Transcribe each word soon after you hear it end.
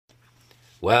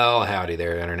Well, howdy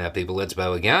there, Internet people. It's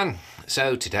Bo again.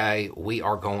 So, today we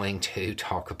are going to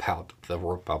talk about the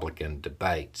Republican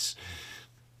debates,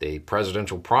 the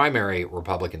presidential primary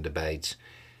Republican debates.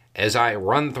 As I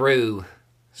run through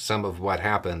some of what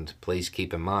happened, please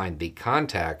keep in mind the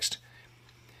context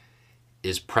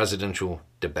is presidential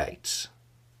debates.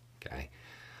 Okay.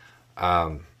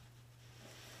 I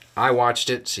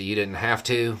watched it, so you didn't have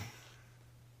to.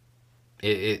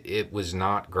 It was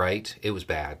not great. It was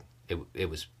bad. It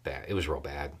was bad. It was real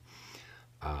bad.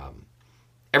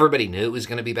 Everybody knew it was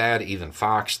going to be bad. Even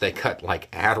Fox, they cut like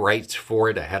ad rates for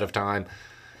it ahead of time.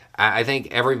 I think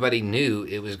everybody knew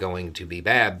it was going to be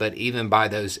bad, but even by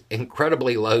those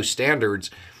incredibly low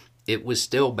standards, it was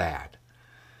still bad.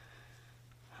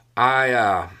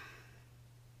 I'm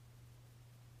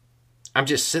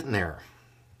just sitting there,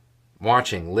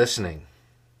 watching, listening.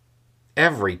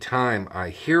 Every time I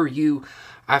hear you,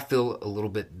 I feel a little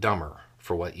bit dumber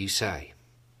for what you say.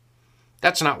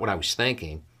 That's not what I was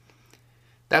thinking.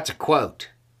 That's a quote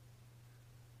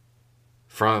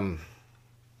from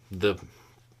the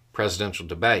presidential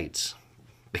debates,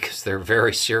 because they're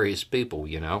very serious people,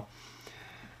 you know.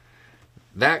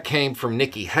 That came from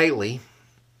Nikki Haley,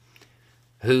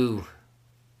 who,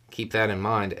 keep that in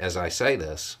mind as I say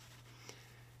this,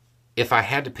 if I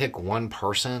had to pick one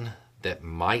person that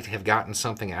might have gotten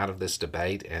something out of this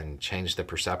debate and changed the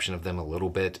perception of them a little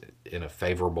bit in a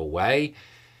favorable way,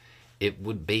 it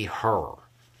would be her.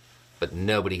 But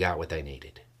nobody got what they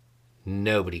needed.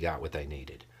 Nobody got what they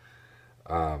needed.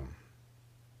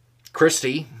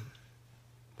 Christie,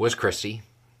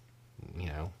 you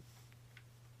know,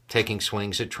 taking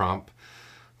swings at Trump,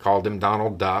 called him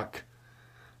Donald Duck.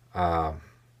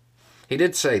 He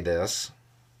did say this.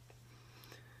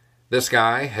 This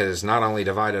guy has not only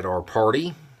divided our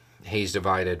party, he's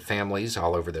divided families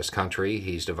all over this country.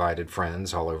 He's divided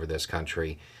friends all over this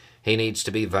country. He needs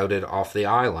to be voted off the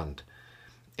island,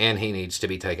 and he needs to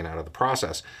be taken out of the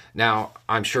process. Now,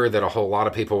 I'm sure that a whole lot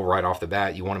of people right off the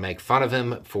bat, you want to make fun of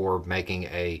him for making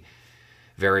a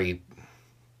very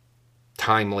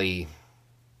timely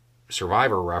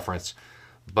Survivor reference,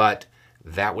 but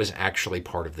that was actually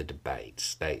part of the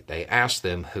debates. They asked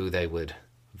them who they would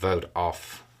vote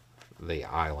off the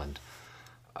island.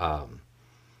 I'm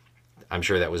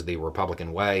sure that was the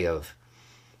Republican way of,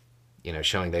 you know,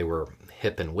 showing they were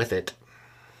hip and with it.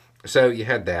 So you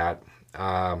had that.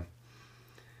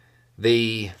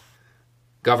 The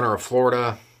governor of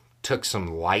Florida took some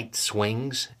light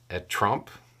swings at Trump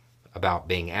about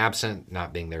being absent,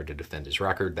 not being there to defend his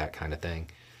record, that kind of thing.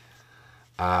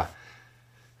 And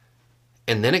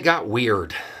then it got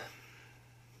weird.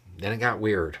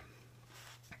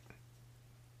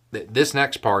 This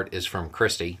next part is from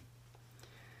Christie.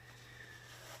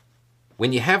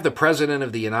 When you have the President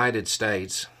of the United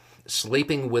States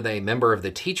sleeping with a member of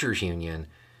the teachers union,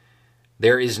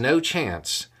 there is no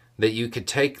chance that you could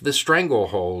take the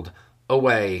stranglehold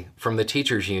away from the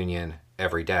teachers union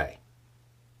every day.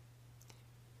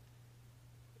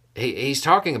 He's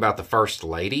talking about the First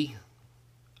Lady.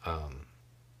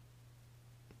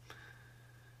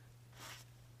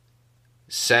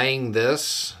 Saying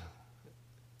this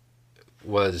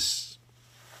was,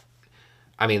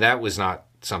 that was not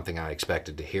something I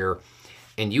expected to hear.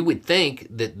 And you would think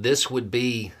that this would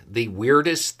be the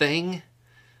weirdest thing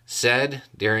said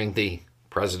during the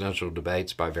presidential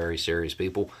debates by very serious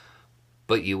people,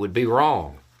 but you would be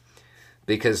wrong.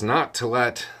 Because not to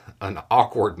let an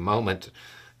awkward moment,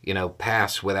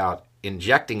 pass without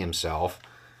injecting himself,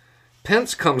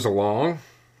 Pence comes along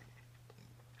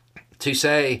to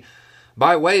say,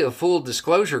 by way of full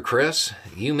disclosure, Chris,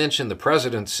 you mentioned the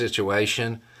president's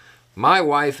situation. My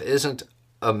wife isn't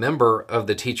a member of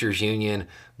the teachers union,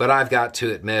 but I've got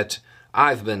to admit,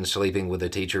 I've been sleeping with a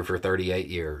teacher for 38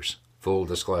 years. Full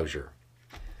disclosure.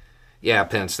 Yeah,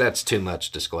 Pence, that's too much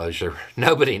disclosure.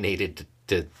 Nobody needed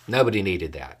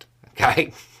that.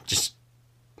 Okay? Just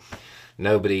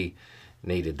nobody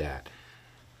needed that.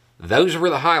 Those were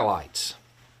the highlights.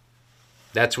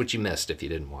 That's what you missed if you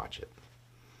didn't watch it.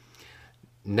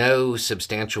 No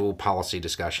substantial policy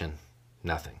discussion.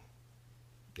 Nothing.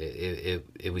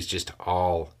 It was just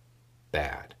all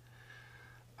bad.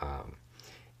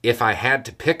 If I had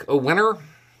to pick a winner,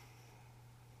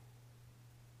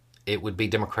 it would be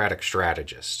Democratic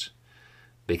strategists,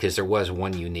 because there was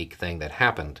one unique thing that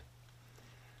happened.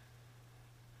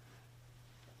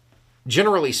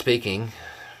 Generally speaking,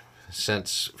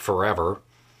 since forever,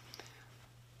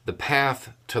 the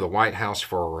path to the White House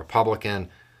for a Republican,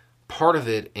 part of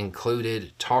it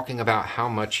included talking about how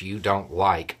much you don't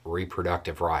like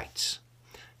reproductive rights.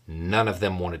 None of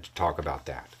them wanted to talk about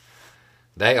that.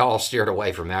 They all steered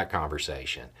away from that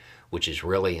conversation, which is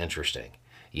really interesting.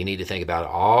 You need to think about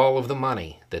all of the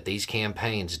money that these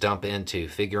campaigns dump into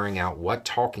figuring out what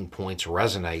talking points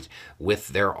resonate with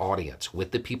their audience,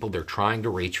 with the people they're trying to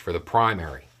reach for the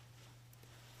primary.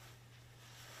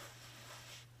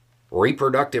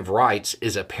 Reproductive rights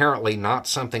is apparently not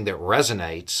something that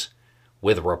resonates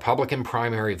with Republican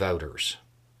primary voters.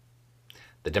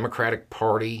 The Democratic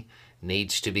Party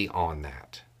needs to be on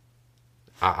that.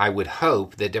 I would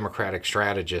hope that Democratic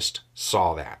strategists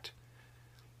saw that,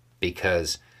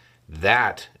 because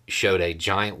that showed a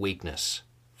giant weakness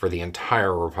for the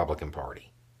entire Republican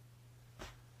Party.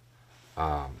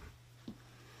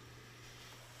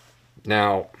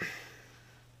 Now,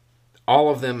 all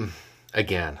of them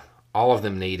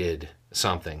needed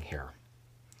something here.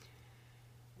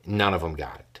 None of them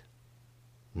got it.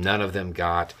 None of them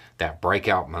got that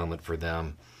breakout moment for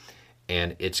them,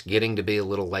 and it's getting to be a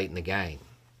little late in the game.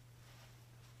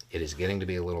 It is getting to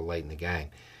be a little late in the game.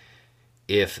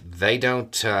 If they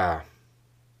don't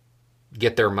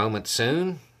get their moment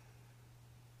soon,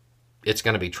 it's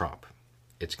going to be Trump.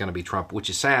 It's going to be Trump, which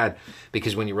is sad,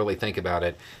 because when you really think about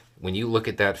it, when you look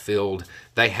at that field,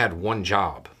 they had one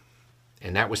job,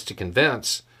 and that was to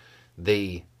convince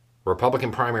the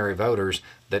Republican primary voters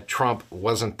that Trump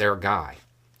wasn't their guy.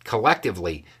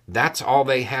 Collectively, that's all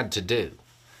they had to do,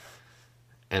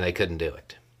 and they couldn't do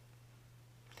it.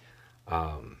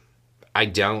 I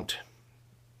don't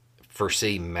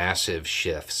foresee massive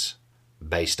shifts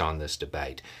based on this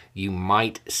debate. You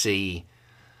might see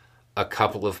a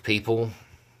couple of people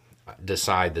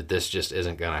decide that this just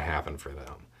isn't going to happen for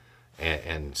them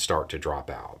and start to drop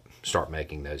out, start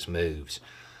making those moves.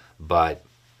 But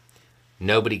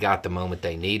nobody got the moment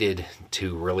they needed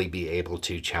to really be able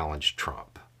to challenge Trump.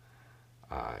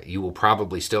 You will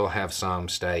probably still have some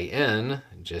stay in,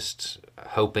 just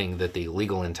hoping that the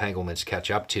legal entanglements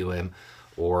catch up to him,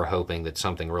 or hoping that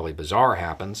something really bizarre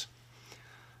happens.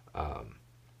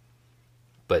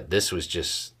 But this was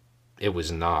just, it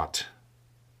was not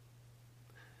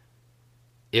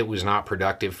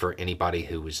productive for anybody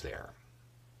who was there.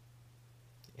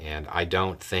 And I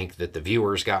don't think that the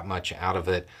viewers got much out of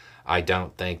it. I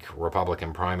don't think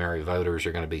Republican primary voters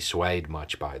are going to be swayed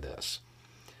much by this.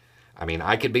 I mean,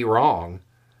 I could be wrong.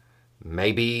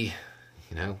 Maybe,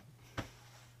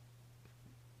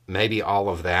 maybe all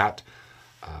of that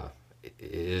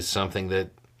is something that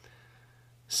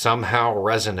somehow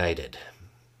resonated,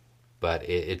 but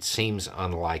it seems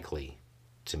unlikely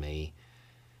to me.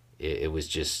 It was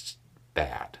just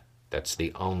bad. That's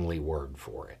the only word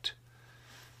for it.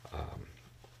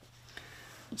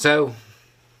 So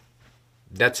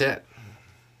that's it.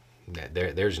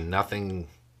 There's nothing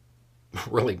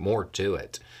really more to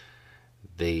it.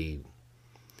 The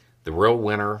real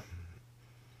winner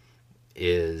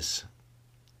is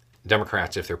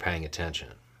Democrats if they're paying attention.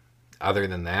 Other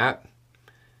than that,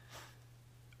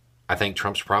 I think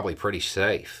Trump's probably pretty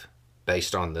safe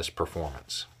based on this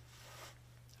performance.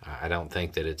 I don't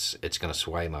think that it's going to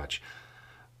sway much.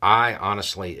 I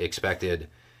honestly expected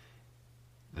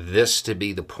this to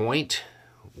be the point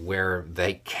where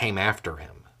they came after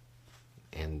him.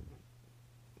 And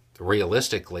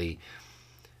realistically,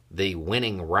 the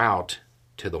winning route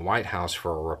to the White House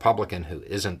for a Republican who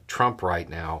isn't Trump right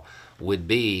now would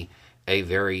be a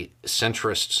very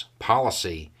centrist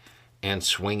policy and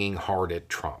swinging hard at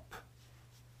Trump.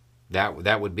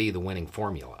 That would be the winning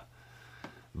formula.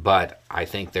 But I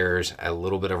think there's a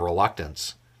little bit of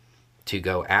reluctance to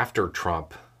go after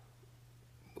Trump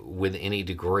with any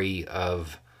degree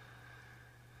of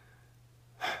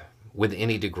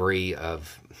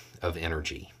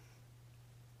energy.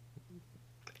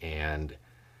 And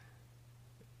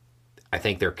I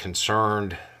think they're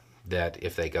concerned that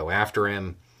if they go after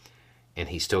him and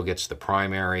he still gets the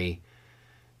primary,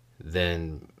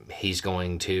 then he's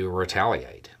going to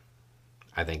retaliate.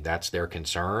 I think that's their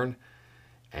concern.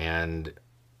 And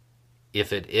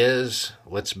if it is,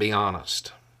 let's be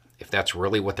honest, if that's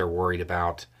really what they're worried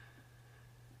about,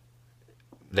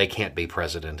 they can't be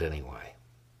president anyway,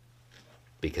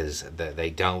 because they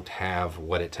don't have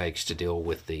what it takes to deal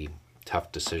with the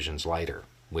tough decisions later,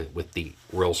 with the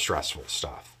real stressful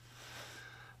stuff.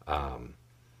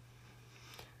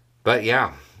 But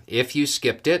yeah, if you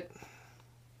skipped it,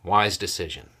 wise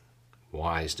decision.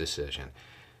 Wise decision.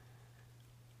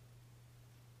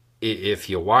 If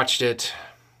you watched it,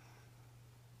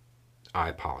 I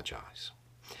apologize.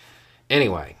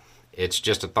 Anyway, it's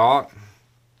just a thought.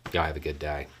 Y'all have a good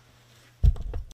day.